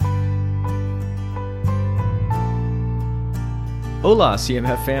Hola,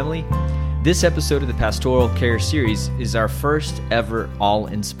 CMF family. This episode of the Pastoral Care Series is our first ever all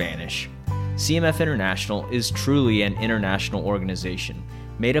in Spanish. CMF International is truly an international organization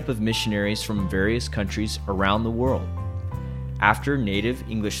made up of missionaries from various countries around the world. After native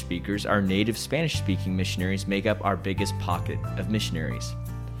English speakers, our native Spanish-speaking missionaries make up our biggest pocket of missionaries.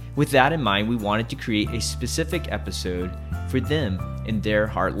 With that in mind, we wanted to create a specific episode for them in their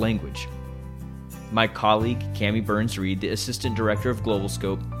heart language. My colleague, Cami Burns-Reed, the Assistant Director of Global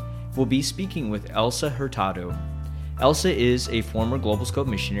Scope, will be speaking with Elsa Hurtado. Elsa is a former Global Scope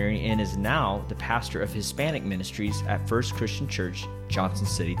missionary and is now the pastor of Hispanic Ministries at First Christian Church, Johnson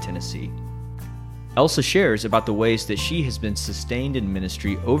City, Tennessee. Elsa shares about the ways that she has been sustained in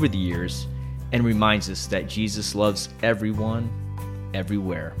ministry over the years and reminds us that Jesus loves everyone,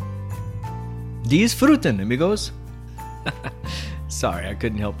 everywhere. Disfruten, amigos! Sorry, I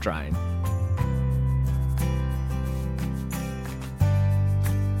couldn't help trying.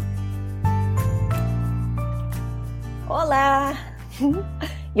 Hola,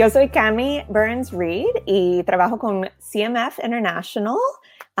 yo soy Cami Burns-Reed y trabajo con CMF International.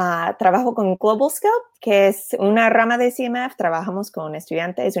 Trabajo con Global Scope, que es una rama de CMF. Trabajamos con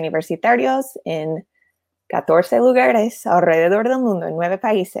estudiantes universitarios en 14 lugares alrededor del mundo, en 9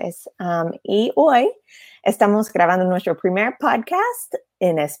 países. Y hoy estamos grabando nuestro primer podcast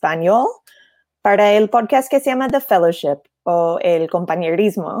en español para el podcast que se llama The Fellowship o el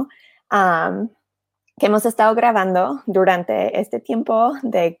compañerismo. Que hemos estado grabando durante este tiempo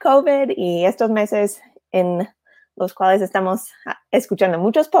de COVID y estos meses en los cuales estamos escuchando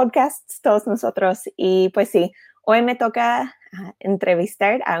muchos podcasts todos nosotros. Y pues sí, hoy me toca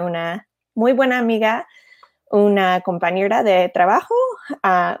entrevistar a una muy buena amiga, una compañera de trabajo,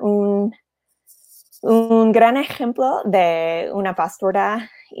 un gran ejemplo de una pastora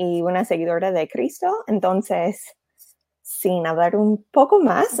y una seguidora de Cristo. Entonces, sin hablar un poco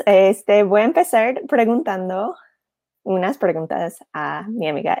más, voy a empezar preguntando unas preguntas a mi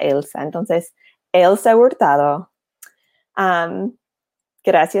amiga Elsa. Entonces, Elsa Hurtado,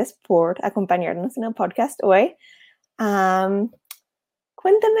 gracias por acompañarnos en el podcast hoy. Cuéntame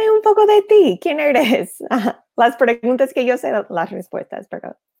un poco de ti. ¿Quién eres? Las preguntas que yo sé, las respuestas,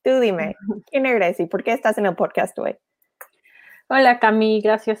 pero tú dime, ¿quién eres y por qué estás en el podcast hoy? Hola Cami,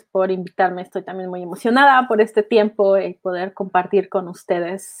 gracias por invitarme. Estoy también muy emocionada por este tiempo y poder compartir con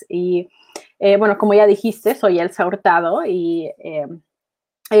ustedes. Y bueno, como ya dijiste, soy Elsa Hurtado y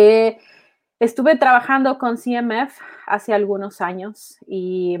estuve trabajando con CMF hace algunos años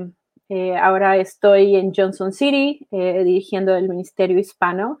y ahora estoy en Johnson City dirigiendo el Ministerio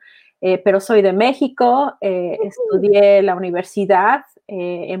Hispano, pero soy de México, estudié la universidad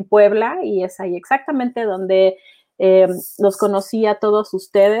en Puebla y es ahí exactamente donde los conocí a todos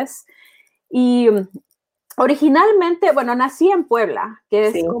ustedes. Y originalmente, bueno, nací en Puebla, que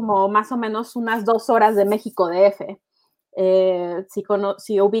es como más o menos unas 2 horas de México DF.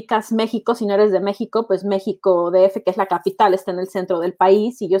 Si ubicas México, si no eres de México, pues México DF, que es la capital, está en el centro del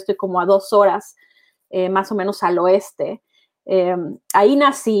país y yo estoy como a 2 horas más o menos al oeste. Ahí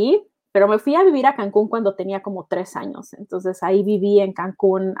nací, pero me fui a vivir a Cancún cuando tenía como 3 años. Entonces ahí viví en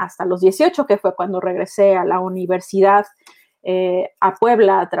Cancún hasta los 18, que fue cuando regresé a la universidad a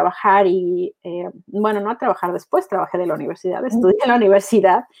Puebla a trabajar y, bueno, no a trabajar después, trabajé de la universidad, estudié en la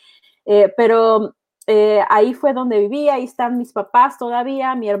universidad, pero ahí fue donde viví, ahí están mis papás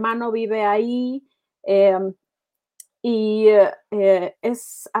todavía, mi hermano vive ahí y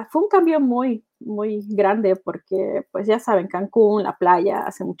fue un cambio muy, muy grande porque, pues ya saben, Cancún, la playa,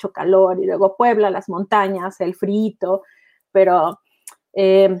 hace mucho calor y luego Puebla, las montañas, el frío, pero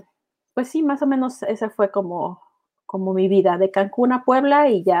pues sí, más o menos esa fue como mi vida, de Cancún a Puebla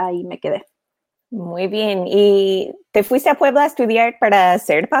y ya ahí me quedé. Muy bien. ¿Y te fuiste a Puebla a estudiar para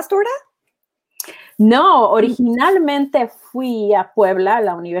ser pastora? No, originalmente fui a Puebla, a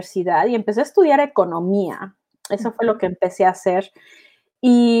la universidad, y empecé a estudiar economía. Eso fue lo que empecé a hacer.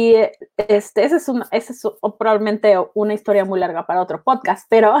 Y esa es probablemente una historia muy larga para otro podcast,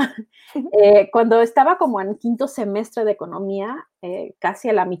 pero cuando estaba como en 5º semestre de economía, casi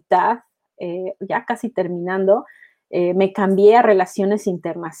a la mitad, ya casi terminando, me cambié a relaciones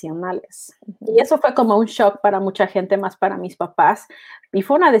internacionales. Y eso fue como un shock para mucha gente, más para mis papás. Y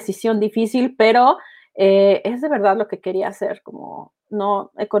fue una decisión difícil, pero es de verdad lo que quería hacer. Como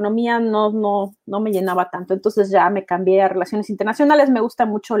economía no me llenaba tanto. Entonces ya me cambié a relaciones internacionales. Me gusta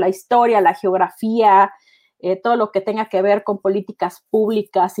mucho la historia, la geografía, todo lo que tenga que ver con políticas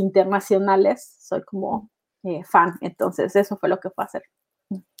públicas internacionales. Soy como fan. Entonces eso fue lo que fue a hacer.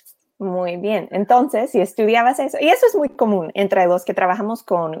 Muy bien. Entonces, si estudiabas eso, y eso es muy común entre los que trabajamos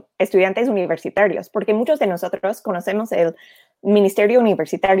con estudiantes universitarios, porque muchos de nosotros conocemos el ministerio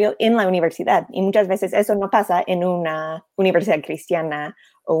universitario en la universidad. Y muchas veces eso no pasa en una universidad cristiana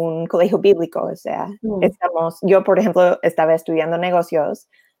o un colegio bíblico. O sea, yo, por ejemplo, estaba estudiando negocios,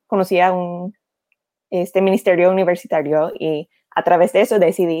 conocí a un ministerio universitario y a través de eso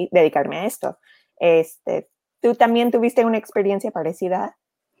decidí dedicarme a esto. ¿Tú también tuviste una experiencia parecida?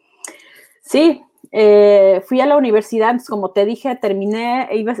 Sí, fui a la universidad, como te dije,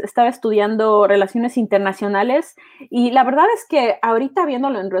 estaba estudiando Relaciones Internacionales y la verdad es que ahorita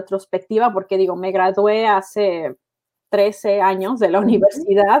viéndolo en retrospectiva, porque digo, me gradué hace 13 años de la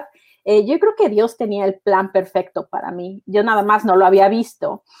universidad, yo creo que Dios tenía el plan perfecto para mí, yo nada más no lo había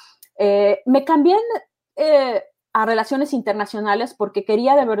visto. Me cambié a Relaciones Internacionales porque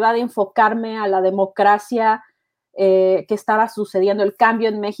quería de verdad enfocarme a la democracia que estaba sucediendo, el cambio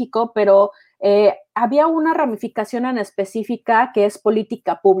en México, pero había una ramificación en específica que es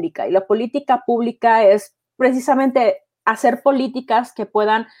política pública, y la política pública es precisamente hacer políticas que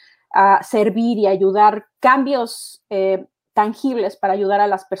puedan servir y ayudar, cambios tangibles para ayudar a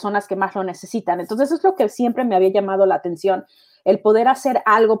las personas que más lo necesitan. Entonces, eso es lo que siempre me había llamado la atención, el poder hacer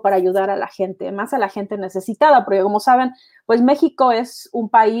algo para ayudar a la gente, más a la gente necesitada, porque como saben, pues México es un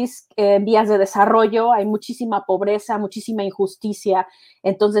país en vías de desarrollo, hay muchísima pobreza, muchísima injusticia,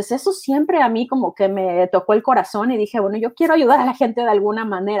 entonces eso siempre a mí como que me tocó el corazón y dije, bueno, yo quiero ayudar a la gente de alguna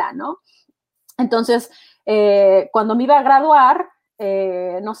manera, ¿no? Entonces, cuando me iba a graduar,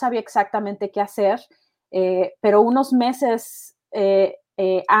 no sabía exactamente qué hacer, pero unos meses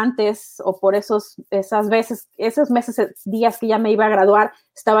antes o por esos días que ya me iba a graduar,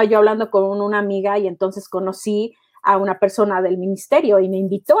 estaba yo hablando con una amiga y entonces conocí a una persona del ministerio y me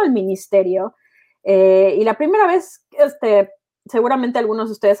invitó al ministerio. Y la primera vez, seguramente algunos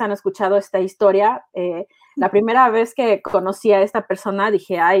de ustedes han escuchado esta historia, la primera vez que conocí a esta persona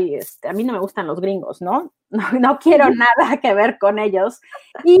dije, ay, a mí no me gustan los gringos, ¿no? No quiero nada que ver con ellos.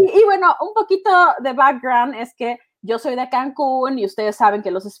 Y bueno, un poquito de background es que yo soy de Cancún y ustedes saben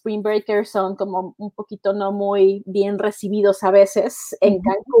que los Spring Breakers son como un poquito no muy bien recibidos a veces en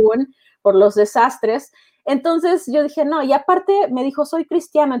Cancún por los desastres. Entonces yo dije, no, y aparte me dijo, soy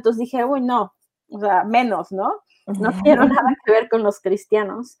cristiano, entonces dije, uy, no, o sea, menos, ¿no? No quiero nada que ver con los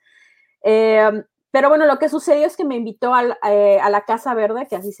cristianos. Pero bueno, lo que sucedió es que me invitó a la Casa Verde,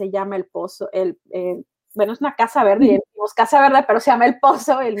 que así se llama el pozo, bueno, es una casa verde, y decimos Casa Verde, pero se llama el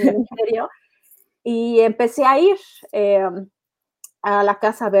pozo, el ministerio. Y empecé a ir a la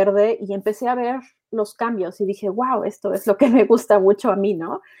Casa Verde y empecé a ver los cambios y dije, wow, esto es lo que me gusta mucho a mí,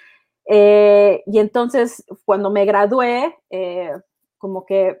 ¿no? Y entonces, cuando me gradué, como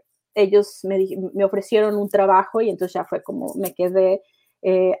que ellos me ofrecieron un trabajo y entonces ya fue como me quedé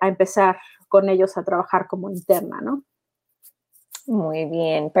a empezar con ellos a trabajar como interna, ¿no? Muy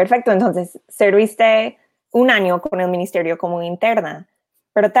bien, perfecto. Entonces, serviste un año con el ministerio como interna,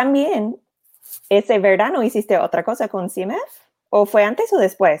 pero también ese verano hiciste otra cosa con CMF, ¿o fue antes o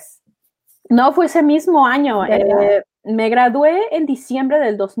después? No, fue ese mismo año. Me gradué en diciembre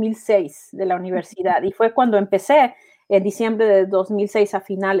del 2006 de la universidad y fue cuando empecé en diciembre del 2006 a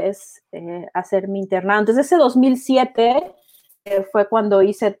finales a hacer mi internado. Entonces, ese 2007 fue cuando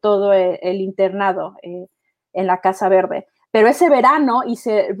hice todo el internado en la Casa Verde. Pero ese verano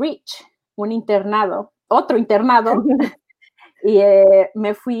hice Reach, un internado, otro internado, y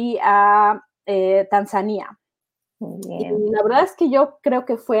me fui a Tanzania. Bien. Y la verdad es que yo creo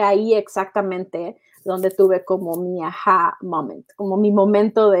que fue ahí exactamente donde tuve como mi aha moment, como mi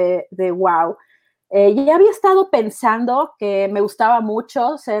momento de wow. Ya había estado pensando que me gustaba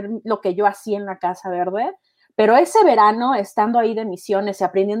mucho ser lo que yo hacía en la Casa Verde, pero ese verano, estando ahí de misiones y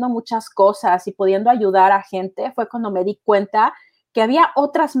aprendiendo muchas cosas y pudiendo ayudar a gente, fue cuando me di cuenta que había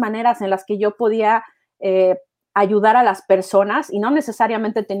otras maneras en las que yo podía ayudar a las personas y no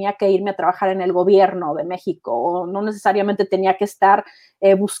necesariamente tenía que irme a trabajar en el gobierno de México o no necesariamente tenía que estar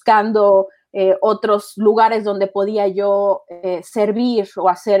buscando otros lugares donde podía yo servir o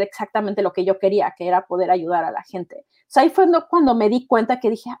hacer exactamente lo que yo quería, que era poder ayudar a la gente. O sea, ahí fue cuando me di cuenta que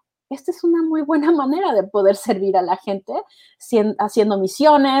dije, esta es una muy buena manera de poder servir a la gente, haciendo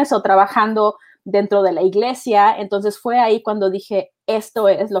misiones o trabajando dentro de la iglesia. Entonces fue ahí cuando dije, esto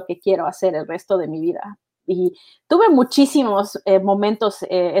es lo que quiero hacer el resto de mi vida. Y tuve muchísimos momentos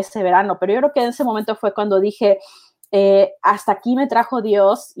ese verano, pero yo creo que en ese momento fue cuando dije, hasta aquí me trajo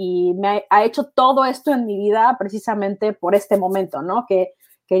Dios y me ha hecho todo esto en mi vida precisamente por este momento, ¿no? Que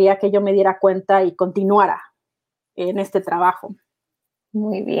quería que yo me diera cuenta y continuara en este trabajo.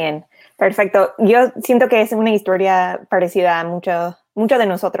 Muy bien, perfecto. Yo siento que es una historia parecida a mucho de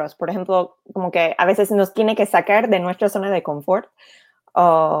nosotros. Por ejemplo, como que a veces nos tiene que sacar de nuestra zona de confort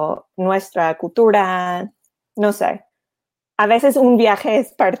o nuestra cultura, no sé. a veces un viaje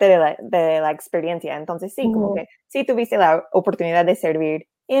es parte de la experiencia. Entonces, sí, como que sí tuviste la oportunidad de servir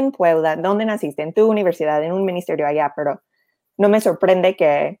en Puebla, donde naciste, en tu universidad, en un ministerio allá, pero no me sorprende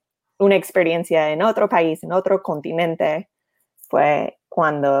que una experiencia en otro país, en otro continente, fue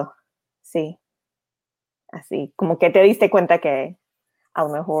cuando, sí, así, como que te diste cuenta que a lo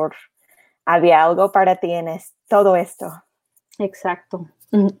mejor había algo para ti en todo esto. Exacto.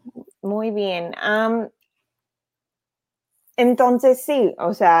 Muy bien. Entonces, sí,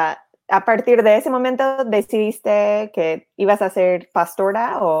 o sea, a partir de ese momento decidiste que ibas a ser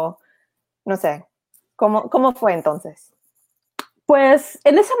pastora o no sé, ¿cómo fue entonces? Pues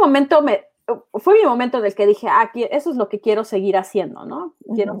en ese momento fue mi momento en el que dije, eso es lo que quiero seguir haciendo, ¿no?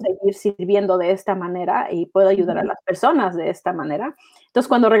 Quiero seguir sirviendo de esta manera y puedo ayudar a las personas de esta manera. Entonces,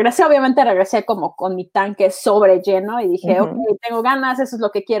 cuando regresé, obviamente regresé como con mi tanque sobre lleno y dije, ok, tengo ganas, eso es lo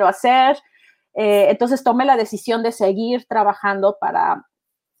que quiero hacer. Entonces, tomé la decisión de seguir trabajando para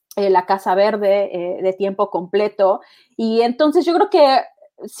la Casa Verde de tiempo completo. Y entonces, yo creo que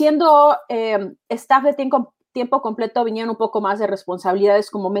siendo staff de tiempo completo vinieron un poco más de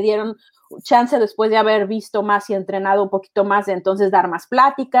responsabilidades, como me dieron chance después de haber visto más y entrenado un poquito más, de entonces dar más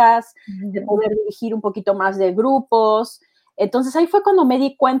pláticas, de poder dirigir un poquito más de grupos. Entonces ahí fue cuando me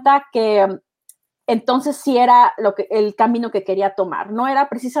di cuenta que entonces sí era el camino que quería tomar. No era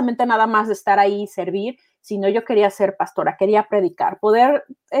precisamente nada más de estar ahí y servir, sino yo quería ser pastora, quería predicar, poder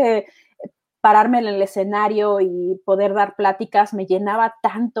pararme en el escenario y poder dar pláticas me llenaba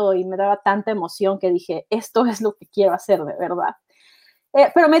tanto y me daba tanta emoción que dije, esto es lo que quiero hacer de verdad.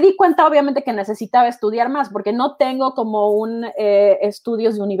 Pero me di cuenta, obviamente, que necesitaba estudiar más, porque no tengo como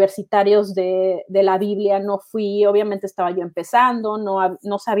estudios universitarios de la Biblia, no fui, obviamente estaba yo empezando,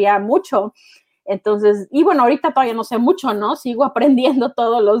 no sabía mucho. Entonces, y bueno, ahorita todavía no sé mucho, ¿no? Sigo aprendiendo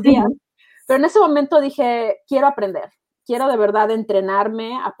todos los días. Pero en ese momento dije, quiero aprender, quiero de verdad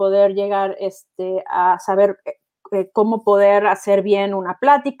entrenarme a poder llegar a saber cómo poder hacer bien una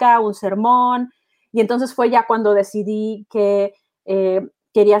plática, un sermón. Y entonces fue ya cuando decidí que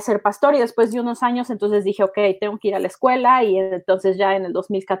quería ser pastor y después de unos años entonces dije, ok, tengo que ir a la escuela y entonces ya en el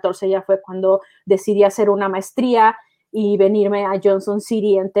 2014 ya fue cuando decidí hacer una maestría y venirme a Johnson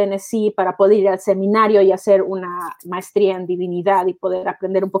City en Tennessee para poder ir al seminario y hacer una maestría en divinidad y poder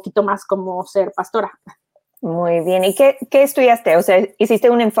aprender un poquito más cómo ser pastora. Muy bien. ¿Y qué estudiaste? O sea, ¿hiciste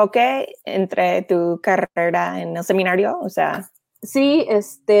un enfoque entre tu carrera en el seminario? O sea... Sí,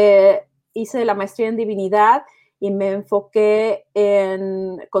 hice la maestría en divinidad y me enfoqué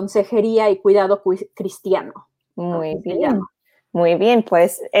en consejería y cuidado cristiano. Muy bien. Muy bien,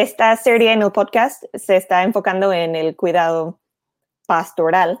 pues esta serie en el podcast se está enfocando en el cuidado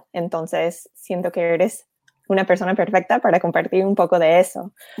pastoral, entonces siento que eres una persona perfecta para compartir un poco de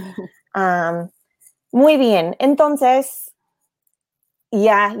eso. Muy bien, entonces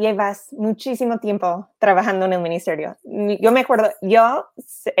ya llevas muchísimo tiempo trabajando en el ministerio. Yo me acuerdo, yo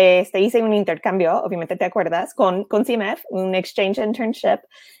hice un intercambio, obviamente te acuerdas, con CMF, un exchange internship,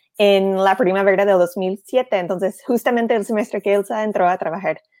 en la primavera del 2007. Entonces, justamente el semestre que Elsa entró a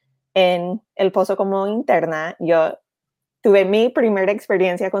trabajar en El Pozo como interna, yo tuve mi primera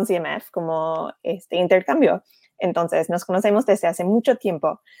experiencia con CMF como intercambio. Entonces, nos conocemos desde hace mucho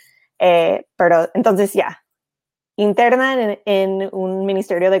tiempo. Pero entonces ya, interna en un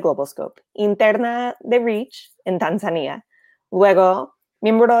ministerio de Global Scope, interna de Reach en Tanzania, luego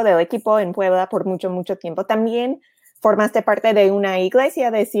miembro del equipo en Puebla por mucho, mucho tiempo. También formaste parte de una iglesia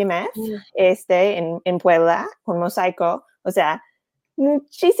de CMF en Puebla, con Mosaico, o sea,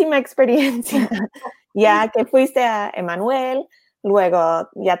 muchísima experiencia. Ya que fuiste a Emmanuel, luego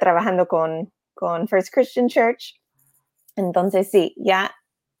ya trabajando con First Christian Church. Entonces sí, ya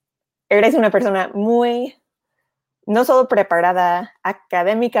eres una persona muy, no solo preparada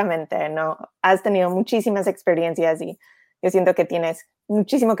académicamente, no, has tenido muchísimas experiencias y yo siento que tienes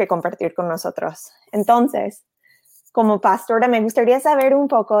muchísimo que compartir con nosotros. Entonces, como pastora, me gustaría saber un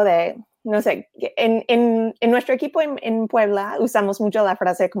poco de, no sé, en nuestro equipo en Puebla usamos mucho la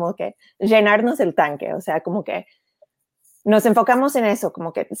frase como que llenarnos el tanque, o sea, como que nos enfocamos en eso,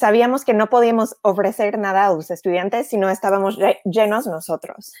 como que sabíamos que no podíamos ofrecer nada a los estudiantes si no estábamos llenos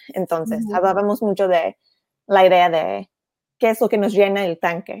nosotros. Entonces, hablábamos mucho de la idea de qué es lo que nos llena el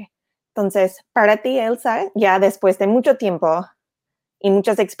tanque. Entonces, para ti, Elsa, ya después de mucho tiempo y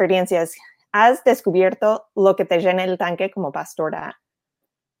muchas experiencias, ¿has descubierto lo que te llena el tanque como pastora?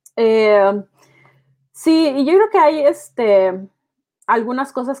 Sí, y yo creo que hay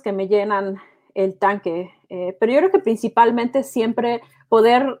algunas cosas que me llenan el tanque, pero yo creo que principalmente siempre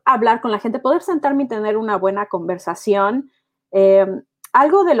poder hablar con la gente, poder sentarme y tener una buena conversación.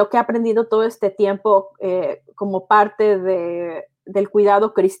 Algo de lo que he aprendido todo este tiempo como parte del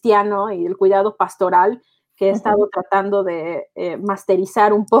cuidado cristiano y del cuidado pastoral que he estado tratando de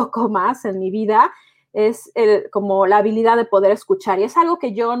masterizar un poco más en mi vida, es como la habilidad de poder escuchar. Y es algo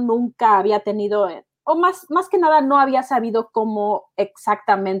que yo nunca había tenido, o más que nada no había sabido cómo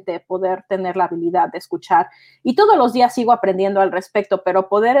exactamente poder tener la habilidad de escuchar. Y todos los días sigo aprendiendo al respecto, pero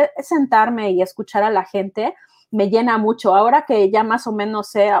poder sentarme y escuchar a la gente me llena mucho. Ahora que ya más o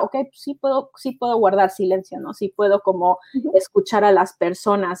menos sé, ok, sí puedo guardar silencio, ¿no? Sí puedo como escuchar a las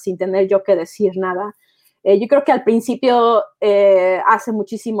personas sin tener yo que decir nada. Yo creo que al principio, hace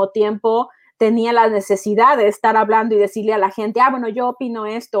muchísimo tiempo, tenía la necesidad de estar hablando y decirle a la gente, bueno, yo opino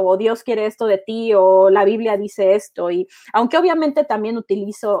esto, o Dios quiere esto de ti, o la Biblia dice esto. Y aunque obviamente también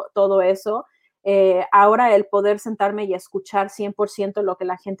utilizo todo eso, ahora el poder sentarme y escuchar 100% lo que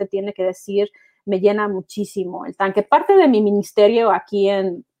la gente tiene que decir me llena muchísimo el tanque. Parte de mi ministerio aquí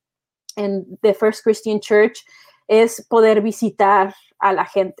en The First Christian Church es poder visitar a la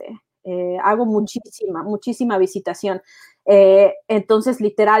gente. Hago muchísima visitación. Entonces,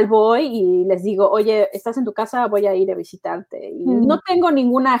 literal, voy y les digo, oye, ¿estás en tu casa? Voy a ir a visitarte. Y no tengo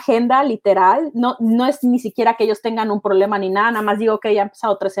ninguna agenda, literal. No es ni siquiera que ellos tengan un problema ni nada. Más digo que ya han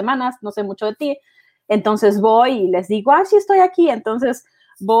pasado 3 semanas, no sé mucho de ti. Entonces voy y les digo, sí estoy aquí. Entonces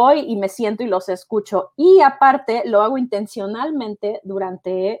voy y me siento y los escucho. Y aparte, lo hago intencionalmente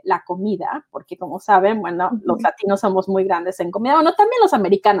durante la comida, porque como saben, bueno, los latinos somos muy grandes en comida. Bueno, también los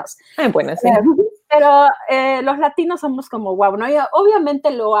americanos. Bueno, sí. Pero los latinos somos como wow, ¿no? Y obviamente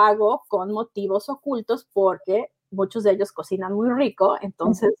lo hago con motivos ocultos porque muchos de ellos cocinan muy rico.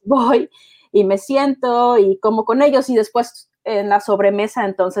 Entonces voy y me siento y como con ellos y después en la sobremesa,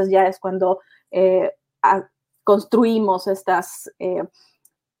 entonces ya es cuando construimos estas...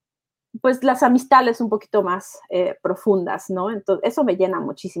 pues las amistades un poquito más profundas, ¿no? Entonces, eso me llena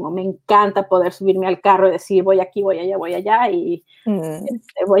muchísimo. Me encanta poder subirme al carro y decir, voy aquí, voy allá y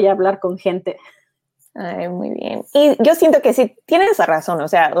voy a hablar con gente. Ay, muy bien. Y yo siento que sí, tienes razón. O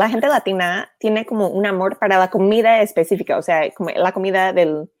sea, la gente latina tiene como un amor para la comida específica, o sea, como la comida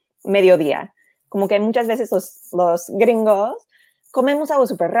del mediodía. Como que muchas veces los gringos comemos algo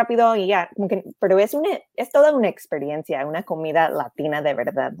súper rápido y ya, como que, pero es toda una experiencia, una comida latina de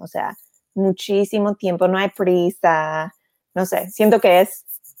verdad. O sea, muchísimo tiempo, no hay prisa, no sé, siento que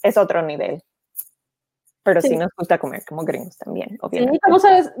es otro nivel. Pero sí nos gusta comer como gringos también, obviamente. Sí, como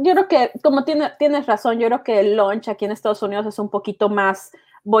sabes, yo creo que, como tienes razón, yo creo que el lunch aquí en Estados Unidos es un poquito más,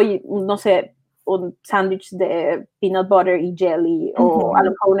 no sé, un sándwich de peanut butter y jelly o a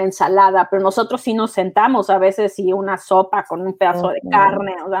lo mejor una ensalada, pero nosotros sí nos sentamos a veces y una sopa con un pedazo de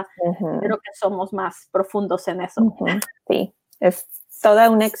carne, o sea, creo que somos más profundos en eso. Sí, es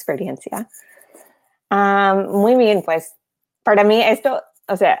toda una experiencia. Muy bien, pues para mí esto,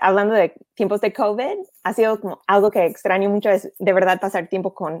 o sea, hablando de tiempos de COVID, ha sido como algo que extraño mucho, es de verdad pasar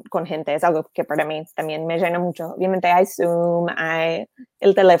tiempo con gente, es algo que para mí también me llena mucho. Obviamente hay Zoom, hay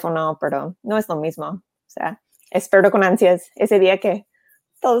el teléfono, pero no es lo mismo. O sea, espero con ansias ese día que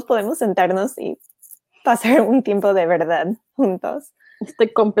todos podemos sentarnos y pasar un tiempo de verdad juntos.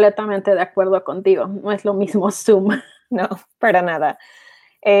 Estoy completamente de acuerdo contigo, no es lo mismo Zoom. No, para nada.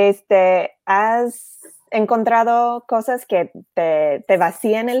 ¿Has encontrado cosas que te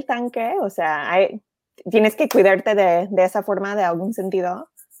vacían el tanque? O sea, ¿tienes que cuidarte de esa forma de algún sentido?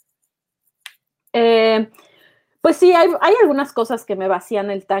 Pues sí, hay algunas cosas que me vacían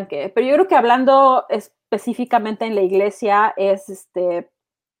el tanque, pero yo creo que hablando específicamente en la iglesia es,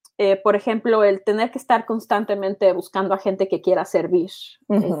 por ejemplo, el tener que estar constantemente buscando a gente que quiera servir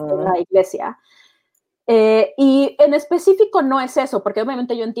en la iglesia. Y en específico no es eso, porque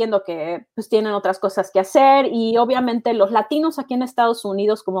obviamente yo entiendo que pues, tienen otras cosas que hacer y obviamente los latinos aquí en Estados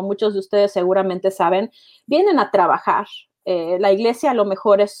Unidos, como muchos de ustedes seguramente saben, vienen a trabajar. La iglesia a lo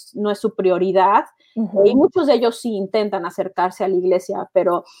mejor no es su prioridad y muchos de ellos sí intentan acercarse a la iglesia,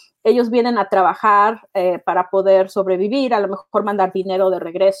 pero ellos vienen a trabajar para poder sobrevivir, a lo mejor mandar dinero de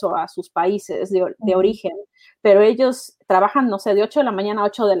regreso a sus países de origen, pero ellos trabajan, no sé, de 8 de la mañana a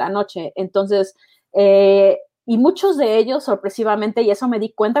 8 de la noche, entonces... y muchos de ellos, sorpresivamente, y eso me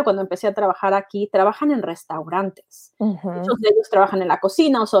di cuenta cuando empecé a trabajar aquí, trabajan en restaurantes. Muchos de ellos trabajan en la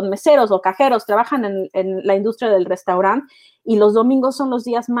cocina, o son meseros o cajeros, trabajan en la industria del restaurante, y los domingos son los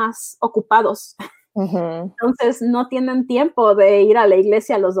días más ocupados. Entonces, no tienen tiempo de ir a la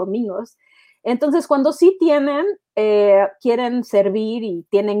iglesia los domingos. Entonces, cuando sí tienen, quieren servir y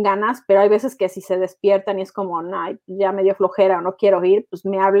tienen ganas, pero hay veces que si se despiertan y es como, no, ya me dio flojera o no quiero ir, pues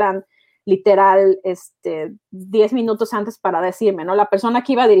me hablan literal 10 minutos antes para decirme, ¿no? La persona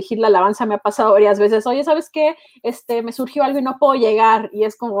que iba a dirigir la alabanza me ha pasado varias veces, oye, ¿sabes qué? Me surgió algo y no puedo llegar, y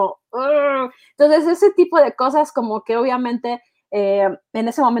es como, ugh. Entonces ese tipo de cosas como que obviamente en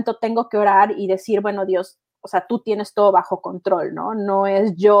ese momento tengo que orar y decir, bueno, Dios, o sea, tú tienes todo bajo control, ¿no? No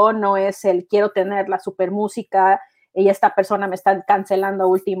es yo, no es el quiero tener la super música y esta persona me está cancelando a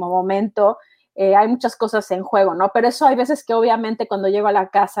último momento. Hay muchas cosas en juego, ¿no? Pero eso hay veces que obviamente cuando llego a la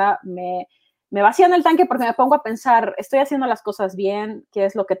casa me vacían el tanque porque me pongo a pensar, estoy haciendo las cosas bien, qué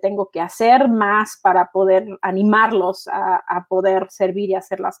es lo que tengo que hacer más para poder animarlos a poder servir y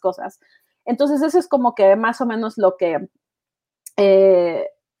hacer las cosas. Entonces eso es como que más o menos lo que he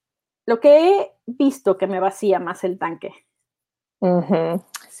visto que me vacía más el tanque. Uh-huh.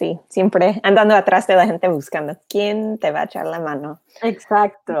 Sí, siempre andando atrás de la gente buscando quién te va a echar la mano.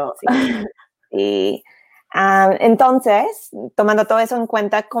 Exacto. Sí. Y entonces, tomando todo eso en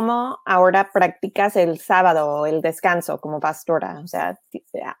cuenta, ¿cómo ahora practicas el sábado, el descanso como pastora? O sea,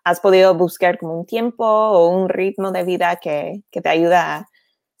 ¿has podido buscar como un tiempo o un ritmo de vida que te ayuda a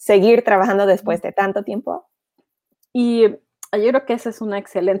seguir trabajando después de tanto tiempo? Y yo creo que esa es una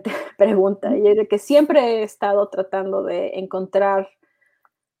excelente pregunta. Yo creo que siempre he estado tratando de encontrar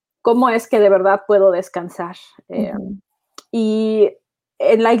cómo es que de verdad puedo descansar. Uh-huh. Y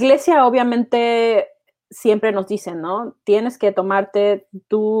en la iglesia, obviamente, siempre nos dicen, ¿no? Tienes que tomarte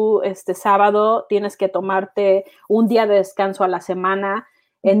tu sábado, tienes que tomarte un día de descanso a la semana.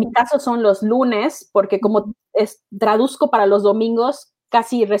 En mi caso son los lunes, porque como traduzco para los domingos,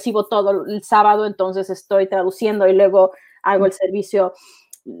 casi recibo todo el sábado, entonces estoy traduciendo y luego hago el servicio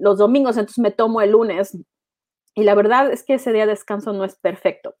los domingos, entonces me tomo el lunes. Y la verdad es que ese día de descanso no es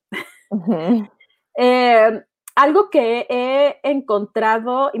perfecto. Uh-huh. Algo que he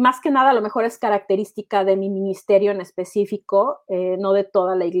encontrado, y más que nada a lo mejor es característica de mi ministerio en específico, no de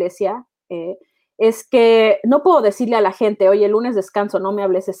toda la iglesia, es que no puedo decirle a la gente, oye, el lunes descanso, no me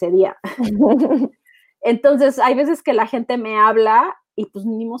hables ese día. Entonces, hay veces que la gente me habla y pues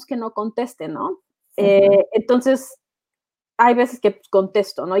ni modo que no conteste, ¿no? Entonces, hay veces que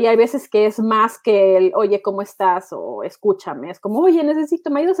contesto, ¿no? Y hay veces que es más que el, oye, ¿cómo estás? O escúchame. Es como, oye, necesito,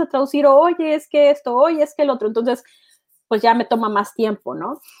 ¿me ayudas a traducir? O, oye, es que esto, oye, es que el otro. Entonces, pues ya me toma más tiempo,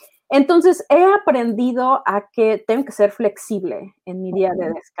 ¿no? Entonces, he aprendido a que tengo que ser flexible en mi día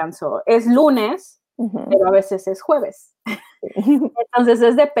de descanso. Es lunes, pero a veces es jueves. Entonces,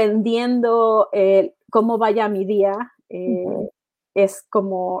 es dependiendo cómo vaya mi día, es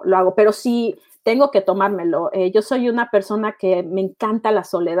como lo hago. Pero sí, tengo que tomármelo. Yo soy una persona que me encanta la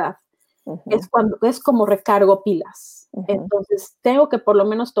soledad. Es como recargo pilas. Entonces, tengo que por lo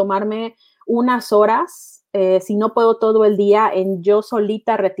menos tomarme unas horas, si no puedo todo el día, en yo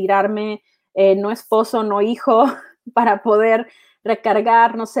solita retirarme, no esposo, no hijo, para poder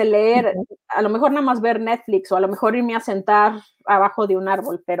recargar, no sé, leer, a lo mejor nada más ver Netflix o a lo mejor irme a sentar abajo de un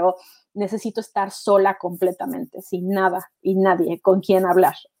árbol, pero necesito estar sola completamente, sin nada y nadie con quien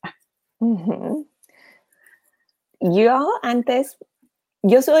hablar.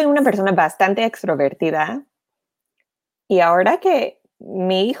 Yo soy una persona bastante extrovertida y ahora que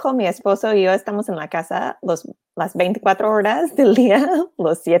mi hijo, mi esposo y yo estamos en la casa las 24 horas del día,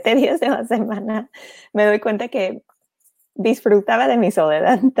 los 7 días de la semana, me doy cuenta que disfrutaba de mi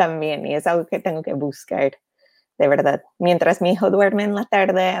soledad también y es algo que tengo que buscar, de verdad. Mientras mi hijo duerme en la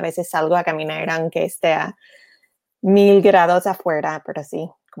tarde, a veces salgo a caminar aunque esté a 1000 grados afuera, pero sí,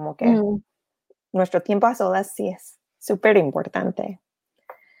 como que nuestro tiempo a solas sí es súper importante.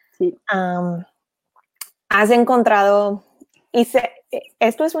 Sí. Has encontrado,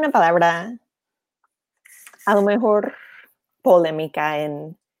 esto es una palabra a lo mejor polémica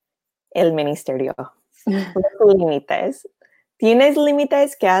en el ministerio, los límites. ¿Tienes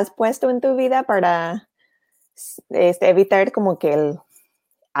límites que has puesto en tu vida para evitar como que el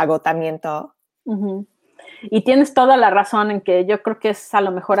agotamiento? Y tienes toda la razón en que yo creo que es a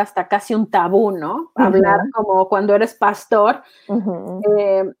lo mejor hasta casi un tabú, ¿no? Hablar como cuando eres pastor.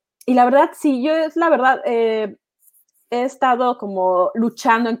 Y la verdad, sí, he estado como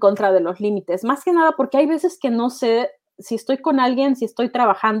luchando en contra de los límites, más que nada porque hay veces que no sé si estoy con alguien, si estoy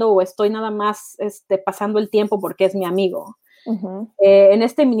trabajando o estoy nada más pasando el tiempo porque es mi amigo. En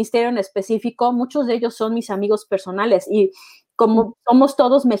este ministerio en específico, muchos de ellos son mis amigos personales y como somos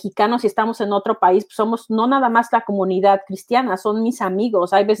todos mexicanos y estamos en otro país, pues somos no nada más la comunidad cristiana, son mis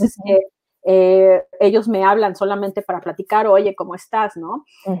amigos. Hay veces que ellos me hablan solamente para platicar, oye, ¿cómo estás? ¿No?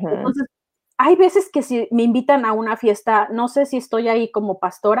 Entonces, hay veces que si me invitan a una fiesta, no sé si estoy ahí como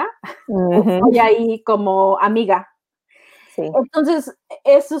pastora o estoy ahí como amiga. Sí. Entonces,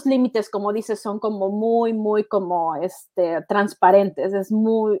 esos límites, como dices, son como muy, muy como transparentes. Es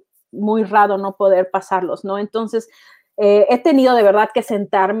muy, muy raro no poder pasarlos, ¿no? Entonces, he tenido de verdad que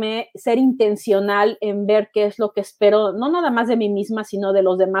sentarme, ser intencional en ver qué es lo que espero, no nada más de mí misma, sino de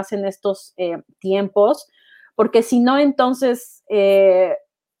los demás en estos tiempos, porque si no, entonces,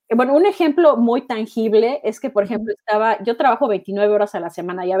 bueno, un ejemplo muy tangible es que, por ejemplo, yo trabajo 29 horas a la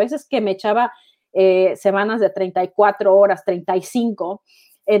semana y a veces que me echaba semanas de 34 horas, 35,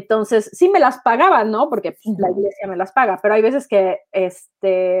 entonces sí me las pagaban, ¿no? Porque la iglesia me las paga, pero hay veces que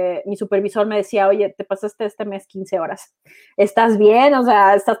mi supervisor me decía, oye, te pasaste este mes 15 horas, ¿estás bien? O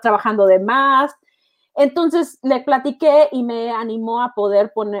sea, ¿estás trabajando de más? Entonces le platiqué y me animó a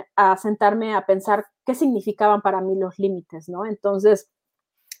poder a sentarme a pensar qué significaban para mí los límites, ¿no? Entonces,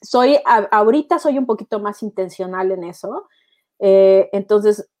 ahorita soy un poquito más intencional en eso.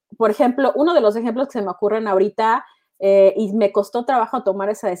 Entonces, por ejemplo, uno de los ejemplos que se me ocurren ahorita y me costó trabajo tomar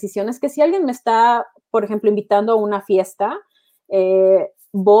esa decisión es que si alguien me está, por ejemplo, invitando a una fiesta,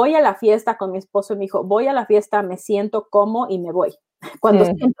 voy a la fiesta con mi esposo y me dijo, voy a la fiesta, me siento, como y me voy.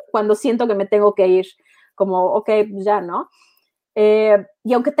 Cuando siento que me tengo que ir, como, ok, pues ya, ¿no?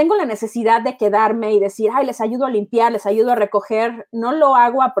 Y aunque tengo la necesidad de quedarme y decir, ay, les ayudo a limpiar, les ayudo a recoger, no lo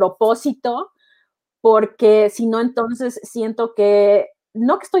hago a propósito, porque si no, entonces siento que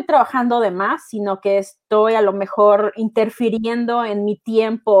no que estoy trabajando de más, sino que estoy a lo mejor interfiriendo en mi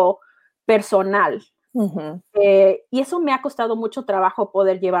tiempo personal. Y eso me ha costado mucho trabajo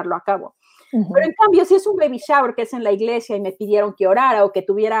poder llevarlo a cabo. Pero en cambio, si es un baby shower que es en la iglesia y me pidieron que orara o que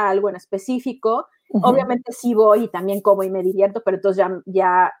tuviera algo en específico, obviamente sí voy y también como y me divierto, pero entonces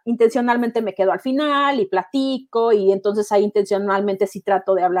ya intencionalmente me quedo al final y platico y entonces ahí intencionalmente sí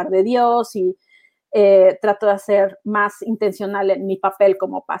trato de hablar de Dios y trato de ser más intencional en mi papel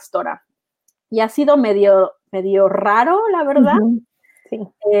como pastora. Y ha sido medio raro, la verdad, Sí.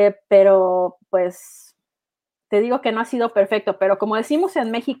 pero pues te digo que no ha sido perfecto, pero como decimos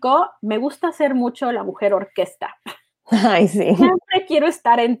en México, me gusta hacer mucho la mujer orquesta. Ay, sí. Siempre quiero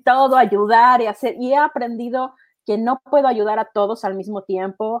estar en todo, ayudar y hacer, y he aprendido que no puedo ayudar a todos al mismo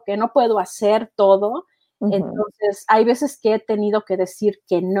tiempo, que no puedo hacer todo. Entonces, hay veces que he tenido que decir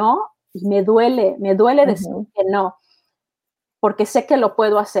que no, y me duele decir que no, porque sé que lo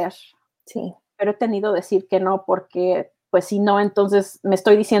puedo hacer. Sí. Pero he tenido que decir que no, porque pues si no, entonces me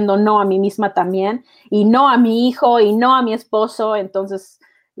estoy diciendo no a mí misma también, y no a mi hijo, y no a mi esposo, entonces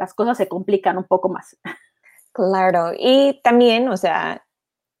las cosas se complican un poco más. Claro, y también, o sea,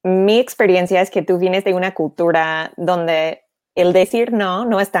 mi experiencia es que tú vienes de una cultura donde el decir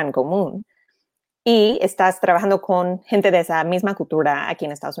no es tan común y estás trabajando con gente de esa misma cultura aquí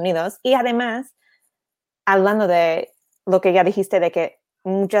en Estados Unidos y además, hablando de lo que ya dijiste de que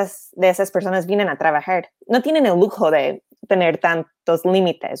muchas de esas personas vienen a trabajar, no tienen el lujo de tener tantos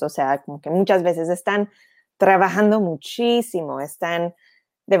límites, o sea, como que muchas veces están trabajando muchísimo, están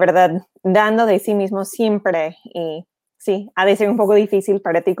de verdad dando de sí mismos siempre y sí, ha de ser un poco difícil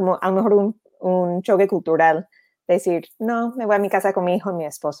para ti como a lo mejor un choque cultural, decir, no, me voy a mi casa con mi hijo y mi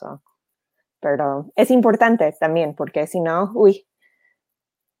esposo, pero es importante también porque si no, uy,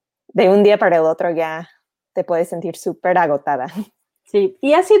 de un día para el otro ya te puedes sentir súper agotada. Sí,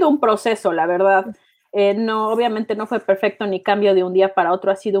 y ha sido un proceso, la verdad. No, obviamente no fue perfecto ni cambio de un día para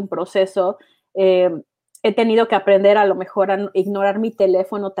otro, ha sido un proceso. He tenido que aprender a lo mejor a ignorar mi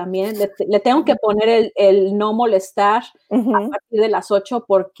teléfono también. Le tengo que poner el no molestar a partir de las 8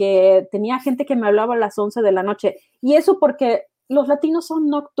 porque tenía gente que me hablaba a las 11 de la noche. Y eso porque los latinos son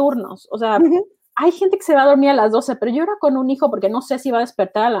nocturnos. O sea, hay gente que se va a dormir a las 12, pero yo era con un hijo porque no sé si va a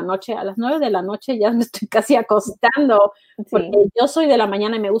despertar a la noche. A las 9 de la noche ya me estoy casi acostando porque yo soy de la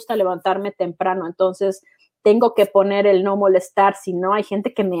mañana y me gusta levantarme temprano. Entonces tengo que poner el no molestar, si no hay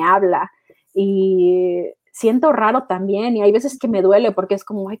gente que me habla. Y siento raro también y hay veces que me duele porque es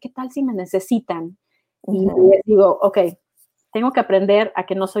como, ay, ¿qué tal si me necesitan? Y digo, ok, tengo que aprender a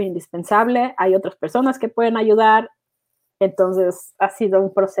que no soy indispensable, hay otras personas que pueden ayudar, entonces ha sido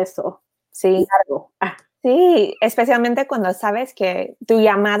un proceso largo. Sí, especialmente cuando sabes que tu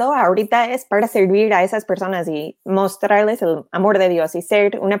llamado ahorita es para servir a esas personas y mostrarles el amor de Dios y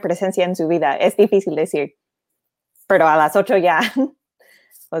ser una presencia en su vida. Es difícil decir, pero a las 8 ya.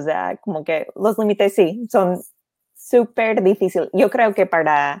 O sea, como que los límites sí, son súper difíciles. Yo creo que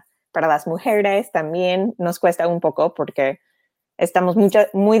para las mujeres también nos cuesta un poco porque estamos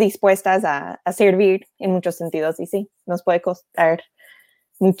muy dispuestas a servir en muchos sentidos y sí, nos puede costar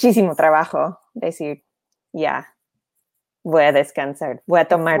muchísimo trabajo decir, ya, voy a descansar, voy a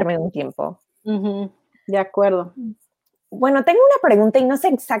tomarme un tiempo. De acuerdo. Bueno, tengo una pregunta y no sé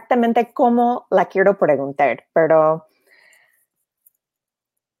exactamente cómo la quiero preguntar, pero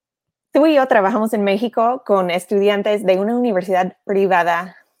tú y yo trabajamos en México con estudiantes de una universidad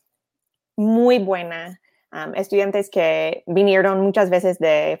privada muy buena. Estudiantes que vinieron muchas veces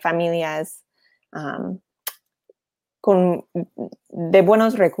de familias de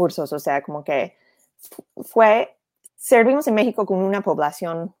buenos recursos, o sea, como que servimos en México con una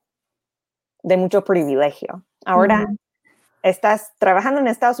población de mucho privilegio. Ahora estás trabajando en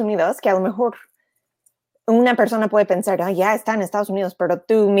Estados Unidos, que a lo mejor una persona puede pensar, ya está en Estados Unidos, pero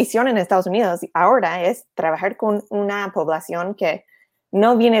tu misión en Estados Unidos ahora es trabajar con una población que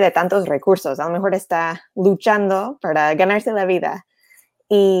no viene de tantos recursos, a lo mejor está luchando para ganarse la vida.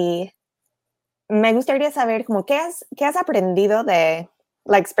 Y me gustaría saber como qué has aprendido de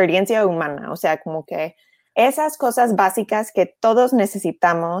la experiencia humana, o sea, como que esas cosas básicas que todos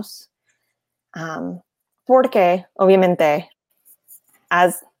necesitamos, porque obviamente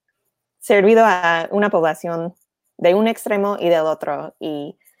has servido a una población de un extremo y del otro.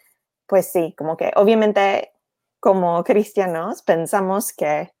 Y pues sí, como que obviamente como cristianos pensamos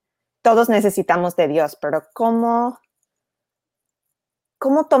que todos necesitamos de Dios, pero ¿cómo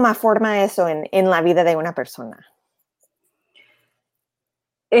toma forma eso en la vida de una persona?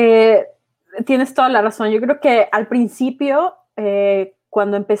 Tienes toda la razón. Yo creo que al principio,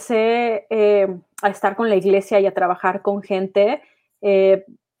 cuando empecé a estar con la iglesia y a trabajar con gente,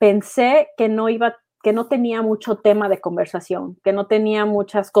 pensé que no tenía mucho tema de conversación, que no tenía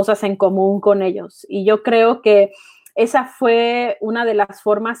muchas cosas en común con ellos. Y yo creo que esa fue una de las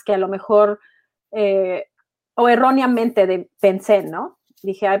formas que a lo mejor, o erróneamente pensé, ¿no?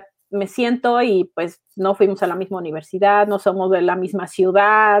 Dije, me siento y pues no fuimos a la misma universidad, no somos de la misma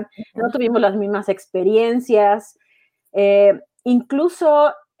ciudad, no tuvimos las mismas experiencias.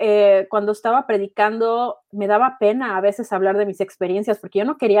 Incluso cuando estaba predicando, me daba pena a veces hablar de mis experiencias porque yo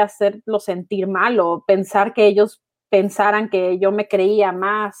no quería hacerlo sentir mal o pensar que ellos pensaran que yo me creía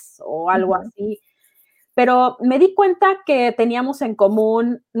más o algo así. Pero me di cuenta que teníamos en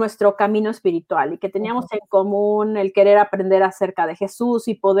común nuestro camino espiritual y que teníamos en común el querer aprender acerca de Jesús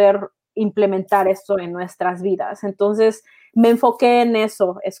y poder implementar eso en nuestras vidas. Entonces me enfoqué en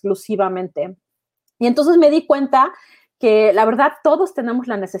eso exclusivamente. Y entonces me di cuenta que la verdad todos tenemos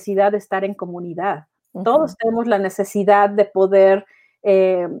la necesidad de estar en comunidad. Todos tenemos la necesidad de poder,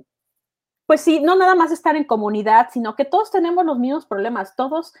 pues sí, no nada más estar en comunidad, sino que todos tenemos los mismos problemas.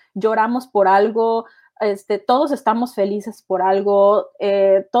 Todos lloramos por algo, todos estamos felices por algo,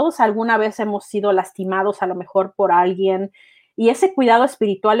 todos alguna vez hemos sido lastimados a lo mejor por alguien, y ese cuidado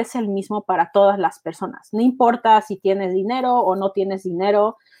espiritual es el mismo para todas las personas. No importa si tienes dinero o no tienes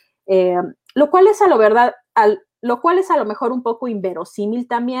dinero, lo cual es lo cual es a lo mejor un poco inverosímil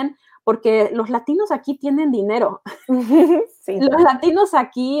también, porque los latinos aquí tienen dinero. Sí. Los latinos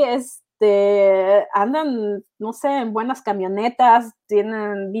aquí andan, no sé, en buenas camionetas,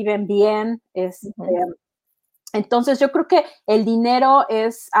 viven bien. Entonces yo creo que el dinero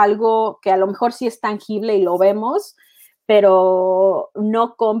es algo que a lo mejor sí es tangible y lo vemos, pero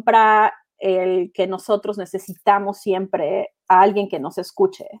no compra el que nosotros necesitamos siempre a alguien que nos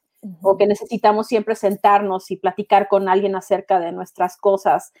escuche, o que necesitamos siempre sentarnos y platicar con alguien acerca de nuestras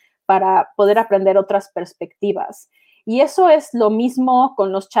cosas para poder aprender otras perspectivas. Y eso es lo mismo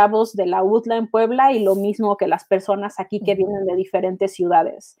con los chavos de la UTLA en Puebla y lo mismo que las personas aquí que vienen de diferentes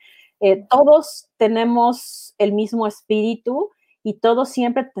ciudades. Todos tenemos el mismo espíritu y todos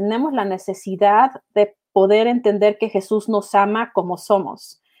siempre tenemos la necesidad de poder entender que Jesús nos ama como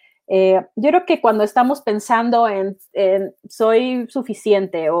somos. Yo creo que cuando estamos pensando en soy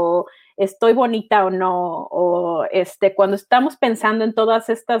suficiente o estoy bonita o no, o cuando estamos pensando en todas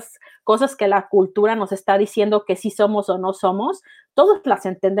estas cosas que la cultura nos está diciendo que sí somos o no somos, todos las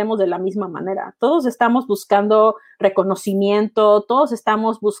entendemos de la misma manera. Todos estamos buscando reconocimiento, todos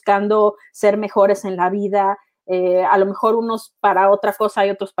estamos buscando ser mejores en la vida, a lo mejor unos para otra cosa y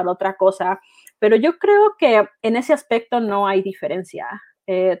otros para otra cosa, pero yo creo que en ese aspecto no hay diferencia.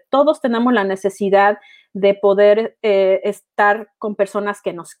 Todos tenemos la necesidad de poder estar con personas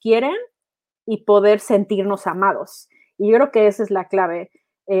que nos quieren y poder sentirnos amados. Y yo creo que esa es la clave.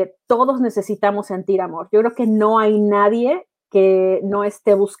 Todos necesitamos sentir amor. Yo creo que no hay nadie que no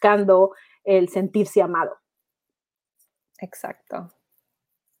esté buscando el sentirse amado. Exacto.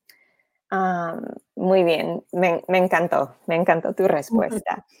 Muy bien, me encantó tu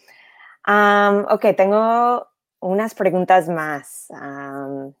respuesta. Ok, tengo unas preguntas más.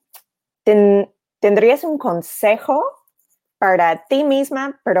 ¿Tendrías un consejo para ti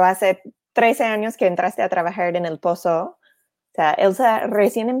misma, pero hace 13 años que entraste a trabajar en el Pozo? O sea, Elsa,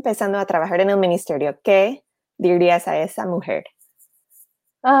 recién empezando a trabajar en el ministerio, ¿qué dirías a esa mujer?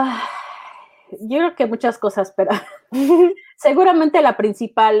 Yo creo que muchas cosas, pero seguramente la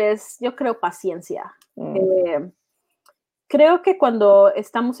principal es, yo creo, paciencia. creo que cuando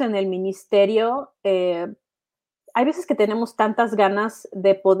estamos en el ministerio, hay veces que tenemos tantas ganas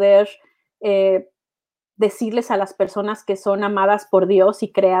de poder decirles a las personas que son amadas por Dios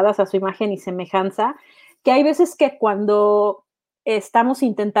y creadas a su imagen y semejanza, que hay veces que cuando estamos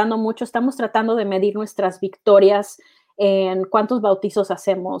intentando mucho, estamos tratando de medir nuestras victorias en cuántos bautizos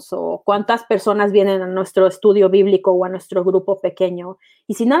hacemos o cuántas personas vienen a nuestro estudio bíblico o a nuestro grupo pequeño.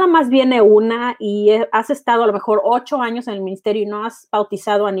 Y si nada más viene una y has estado a lo mejor 8 años en el ministerio y no has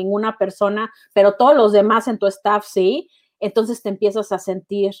bautizado a ninguna persona, pero todos los demás en tu staff sí, entonces te empiezas a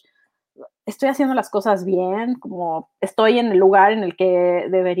sentir, estoy haciendo las cosas bien, como estoy en el lugar en el que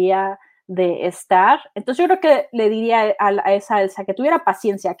debería de estar. Entonces yo creo que le diría a esa Elsa que tuviera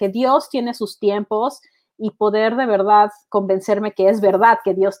paciencia, que Dios tiene sus tiempos y poder de verdad convencerme que es verdad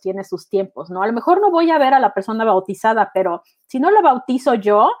que Dios tiene sus tiempos, ¿no? A lo mejor no voy a ver a la persona bautizada, pero si no la bautizo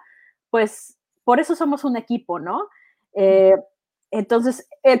yo, pues por eso somos un equipo, ¿no? Entonces,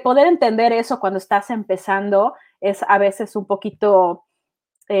 el poder entender eso cuando estás empezando es a veces un poquito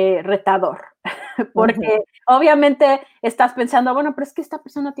retador, porque obviamente estás pensando, bueno, pero es que esta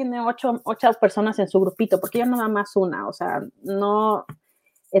persona tiene 8 personas en su grupito, porque yo nada más una, o sea, no.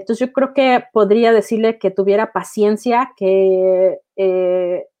 Entonces yo creo que podría decirle que tuviera paciencia, que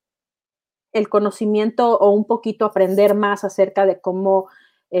el conocimiento o un poquito aprender más acerca de cómo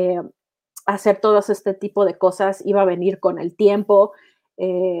hacer todo este tipo de cosas iba a venir con el tiempo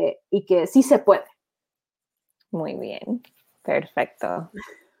y que sí se puede. Muy bien, perfecto.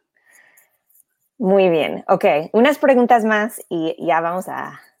 Muy bien, ok. Unas preguntas más y ya vamos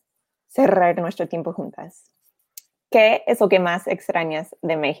a cerrar nuestro tiempo juntas. ¿Qué es lo que más extrañas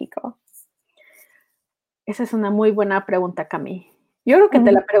de México? Esa es una muy buena pregunta, Cami. Yo creo que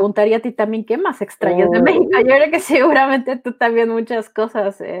te la preguntaría a ti también, ¿qué más extrañas de México? Yo creo que seguramente tú también muchas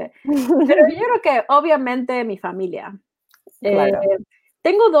cosas. Pero yo creo que obviamente mi familia. Claro.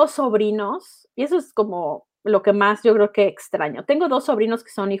 Tengo 2 sobrinos y eso es como lo que más yo creo que extraño. Tengo 2 sobrinos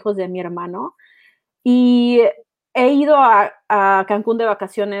que son hijos de mi hermano y he ido a Cancún de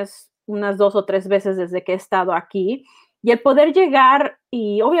vacaciones unas 2 o 3 veces desde que he estado aquí. Y el poder llegar,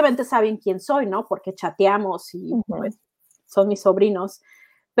 y obviamente saben quién soy, ¿no? Porque chateamos y pues, son mis sobrinos.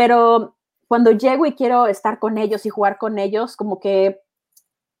 Pero cuando llego y quiero estar con ellos y jugar con ellos, como que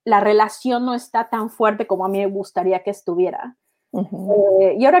la relación no está tan fuerte como a mí me gustaría que estuviera.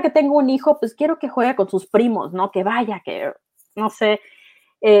 Y ahora que tengo un hijo, pues quiero que juegue con sus primos, ¿no? Que vaya, que no sé.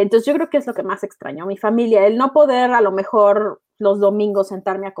 Entonces yo creo que es lo que más extraño, mi familia, el no poder a lo mejor los domingos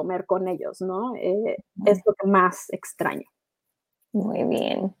sentarme a comer con ellos, ¿no? Es lo que más extraño. Muy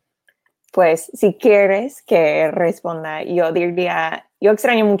bien. Pues si quieres que responda, yo diría, yo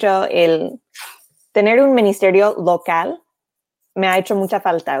extraño mucho el tener un ministerio local, me ha hecho mucha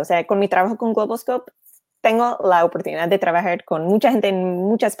falta. O sea, con mi trabajo con Globoscope, tengo la oportunidad de trabajar con mucha gente en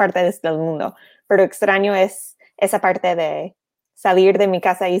muchas partes del mundo, pero extraño es esa parte de salir de mi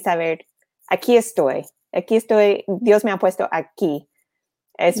casa y saber, aquí estoy, Dios me ha puesto aquí.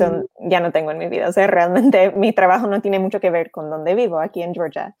 Eso ya no tengo en mi vida. O sea, realmente mi trabajo no tiene mucho que ver con donde vivo, aquí en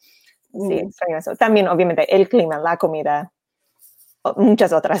Georgia. Sí, extraño eso. También, obviamente, el clima, la comida,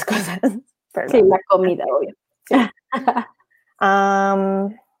 muchas otras cosas. Perdón. Sí, la comida, obvio. Sí.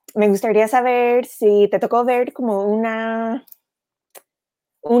 Me gustaría saber si te tocó ver como un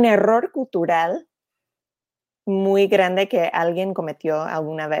error cultural muy grande que alguien cometió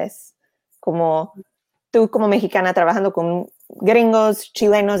alguna vez, como tú como mexicana trabajando con gringos,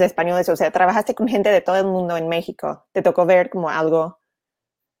 chilenos, españoles, o sea, trabajaste con gente de todo el mundo en México. ¿Te tocó ver como algo,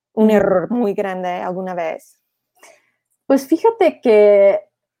 un error muy grande alguna vez? Pues fíjate que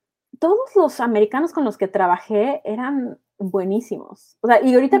todos los americanos con los que trabajé eran buenísimos. O sea,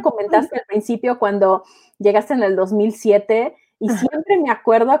 y ahorita comentaste al principio cuando llegaste en el 2007 y siempre me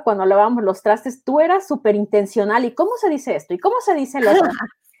acuerdo cuando lavábamos los trastes, tú eras súper intencional. ¿Y cómo se dice esto? ¿Y cómo se dice lo otro?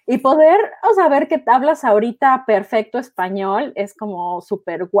 Y poder, o sea, ver que hablas ahorita perfecto español es como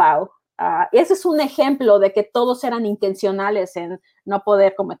súper guau. Y ese es un ejemplo de que todos eran intencionales en no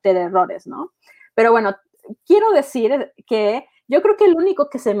poder cometer errores, ¿no? Pero bueno, quiero decir que yo creo que el único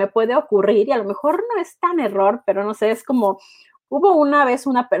que se me puede ocurrir, y a lo mejor no es tan error, pero no sé, es como, hubo una vez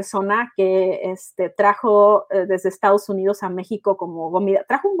una persona que trajo desde Estados Unidos a México como comida,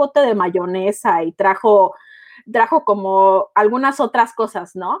 trajo un bote de mayonesa y trajo como algunas otras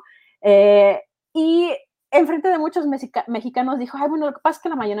cosas, ¿no? Y enfrente de muchos mexicanos dijo, ay, bueno, lo que pasa es que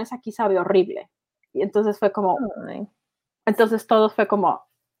la mayonesa aquí sabe horrible. Y entonces fue como, entonces todo fue como,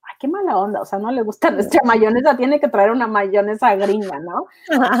 ay, qué mala onda, o sea, no le gusta nuestra mayonesa, tiene que traer una mayonesa gringa, ¿no?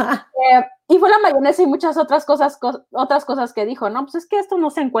 Y fue la mayonesa y muchas otras cosas que dijo, no, pues es que esto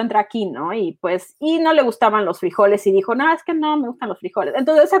no se encuentra aquí, ¿no? Y pues, y no le gustaban los frijoles y dijo, no, es que no me gustan los frijoles.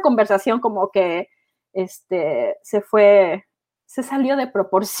 Entonces esa conversación como que se salió de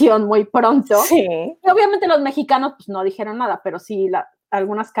proporción muy pronto. Sí. Y obviamente los mexicanos pues no dijeron nada, pero sí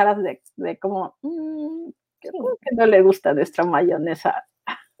algunas caras de como, creo que no le gusta nuestra mayonesa.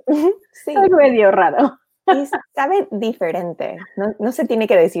 Sí. Es medio raro. Y sabe diferente. No se tiene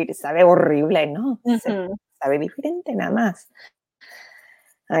que decir, sabe horrible, ¿no? Sabe diferente nada más.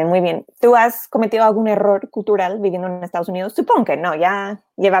 Ay, muy bien. ¿Tú has cometido algún error cultural viviendo en Estados Unidos? Supongo que no. Ya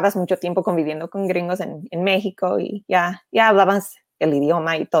llevabas mucho tiempo conviviendo con gringos en México y ya hablabas el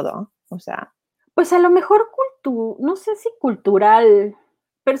idioma y todo. O sea. Pues a lo mejor no sé si cultural,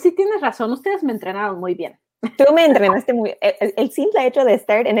 pero sí tienes razón. Ustedes me entrenaron muy bien. Tú me entrenaste muy bien. El simple hecho de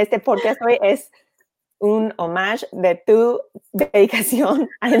estar en este podcast hoy es un homage de tu dedicación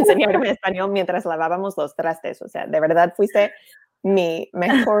a enseñarme español mientras lavábamos los trastes. O sea, de verdad fuiste mi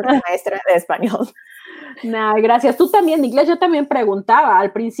mejor maestra de español. No, gracias. Tú también, inglés, yo también preguntaba.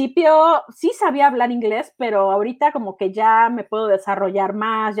 Al principio sí sabía hablar inglés, pero ahorita como que ya me puedo desarrollar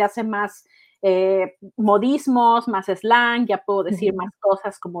más, ya sé más modismos, más slang, ya puedo decir más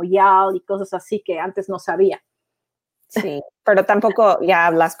cosas como y'all y cosas así que antes no sabía. Sí, pero tampoco ya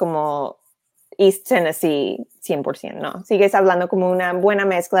hablas como East Tennessee 100%, ¿no? Sigues hablando como una buena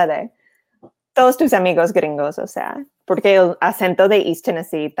mezcla de todos tus amigos gringos, o sea, porque el acento de East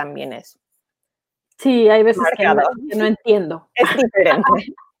Tennessee también es. Sí, hay veces que no entiendo. Es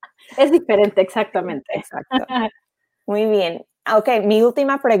diferente. Es diferente, exactamente. Exacto. Muy bien. Ok, mi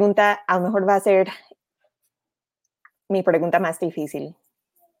última pregunta a lo mejor va a ser mi pregunta más difícil.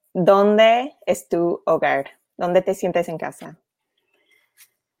 ¿Dónde es tu hogar? ¿Dónde te sientes en casa?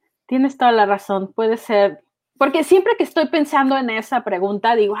 Tienes toda la razón, puede ser, porque siempre que estoy pensando en esa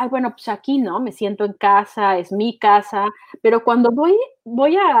pregunta, digo, ay, bueno, pues aquí, ¿no? Me siento en casa, es mi casa, pero cuando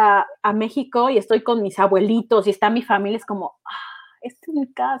voy a México y estoy con mis abuelitos y está mi familia, es como, esta es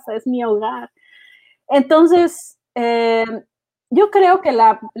mi casa, es mi hogar. Entonces, yo creo que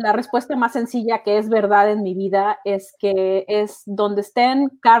la respuesta más sencilla que es verdad en mi vida es que es donde estén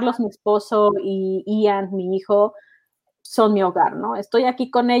Carlos, mi esposo, y Ian, mi hijo, son mi hogar, ¿no? Estoy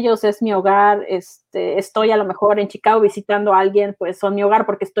aquí con ellos, es mi hogar, estoy a lo mejor en Chicago visitando a alguien, pues son mi hogar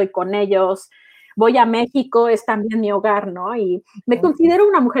porque estoy con ellos. Voy a México, es también mi hogar, ¿no? Y me considero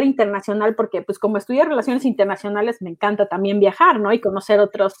una mujer internacional porque, pues, como estudié relaciones internacionales, me encanta también viajar, ¿no? Y conocer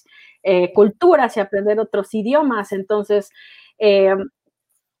otras culturas y aprender otros idiomas. Entonces,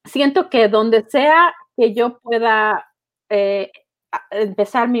 siento que donde sea que yo pueda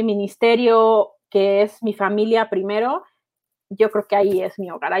empezar mi ministerio, que es mi familia primero, yo creo que ahí es mi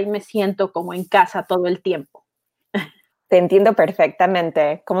hogar, ahí me siento como en casa todo el tiempo. Te entiendo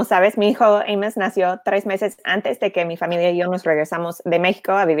perfectamente. Como sabes, mi hijo Amos nació 3 meses antes de que mi familia y yo nos regresamos de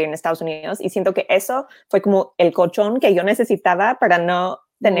México a vivir en Estados Unidos y siento que eso fue como el colchón que yo necesitaba para no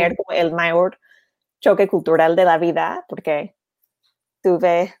tener como el mayor choque cultural de la vida, porque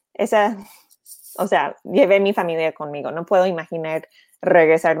tuve llevé mi familia conmigo. No puedo imaginar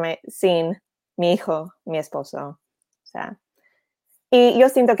regresarme sin mi hijo, mi esposo. O sea, y yo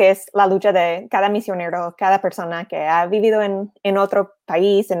siento que es la lucha de cada misionero, cada persona que ha vivido en otro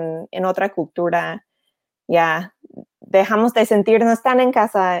país, en otra cultura. Ya dejamos de sentirnos tan en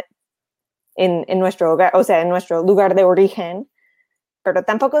casa en nuestro hogar, o sea, en nuestro lugar de origen, pero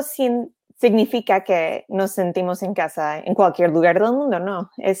tampoco significa que nos sentimos en casa en cualquier lugar del mundo,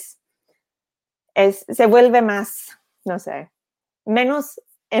 no. Se vuelve más, no sé, menos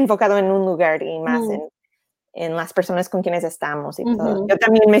enfocado en un lugar y más en las personas con quienes estamos y todo. Yo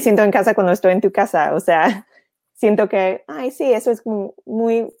también me siento en casa cuando estoy en tu casa, o sea, siento que, sí, eso es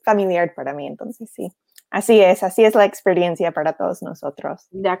muy familiar para mí, entonces sí. Así es la experiencia para todos nosotros.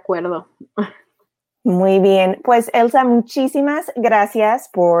 De acuerdo. Muy bien, pues Elsa, muchísimas gracias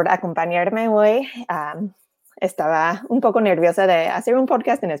por acompañarme hoy. Estaba un poco nerviosa de hacer un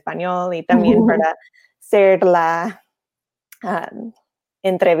podcast en español y también para ser la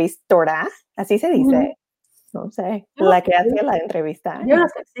entrevistora, así se dice. No sé, la que hacía la entrevista. Yo no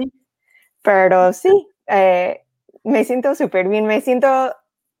sé, sí. Pero sí, me siento súper bien, me siento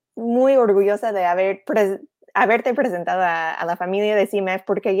muy orgullosa de haberte presentado a la familia de CMF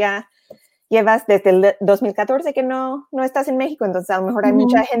porque ya llevas desde el 2014 que no estás en México, entonces a lo mejor hay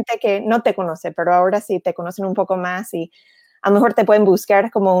mucha gente que no te conoce, pero ahora sí te conocen un poco más y a lo mejor te pueden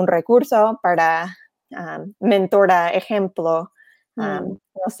buscar como un recurso para mentora, ejemplo,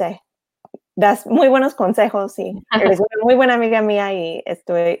 no sé, das muy buenos consejos y eres una muy buena amiga mía y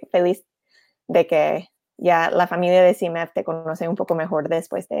estoy feliz de que ya la familia de CMF te conoce un poco mejor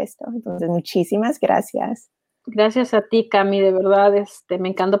después de esto. Entonces, muchísimas gracias. Gracias a ti, Cami, de verdad, me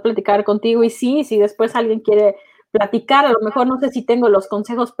encantó platicar contigo y sí, si después alguien quiere platicar, a lo mejor no sé si tengo los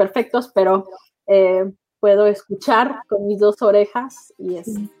consejos perfectos, pero puedo escuchar con mis dos orejas y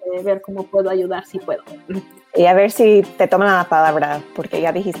ver cómo puedo ayudar, si puedo. Y a ver si te toman la palabra, porque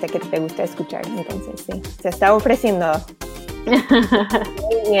ya dijiste que te gusta escuchar, entonces sí, se está ofreciendo.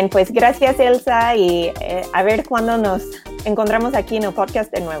 Muy bien, pues gracias, Elsa, y a ver cuándo nos encontramos aquí en el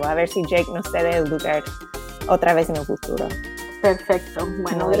podcast de nuevo, a ver si Jake nos cede el lugar otra vez en el futuro. Perfecto.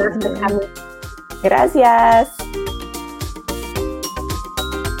 Bueno, gracias, Cami. Gracias.